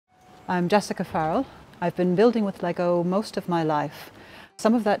I'm Jessica Farrell. I've been building with Lego most of my life.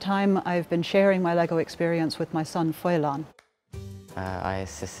 Some of that time I've been sharing my Lego experience with my son Faolán. I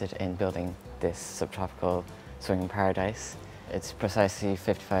assisted in building this Subtropical Swimming Paradise. It's precisely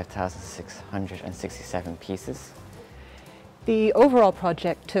 55,667 pieces. The overall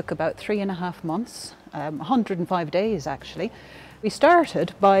project took about 3.5 months, 105 days actually. We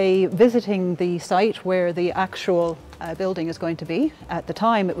started by visiting the site where the actual building is going to be. At the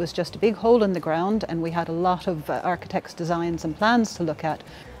time it was just a big hole in the ground and we had a lot of architects' designs and plans to look at.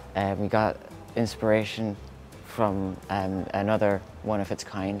 We got inspiration from another one of its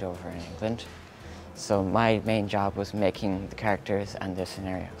kind over in England. So my main job was making the characters and their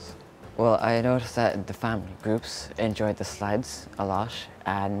scenarios. Well, I noticed that the family groups enjoyed the slides a lot,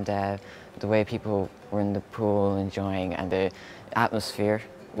 and the way people were in the pool enjoying, and the atmosphere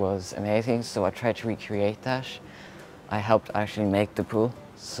was amazing, so I tried to recreate that. I helped actually make the pool,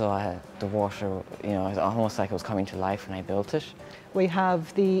 so the water, it was almost like it was coming to life when I built it. We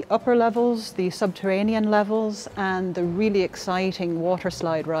have the upper levels, the subterranean levels, and the really exciting water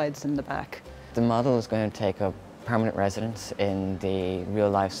slide rides in the back. The model is going to take up permanent residence in the real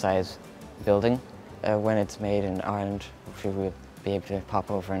life size building. When it's made in Ireland, we'll be able to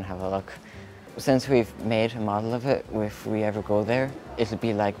pop over and have a look. Since we've made a model of it, if we ever go there, it'll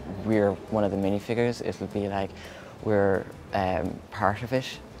be like we're one of the minifigures. It'll be like we're part of it,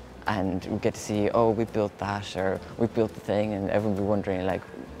 and we get to see, oh, we built that, or we built the thing, and everyone will be wondering, like,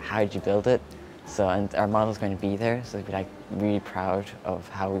 how did you build it? So, and our model's going to be there, so they'll be like really proud of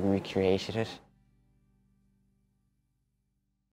how we recreated it.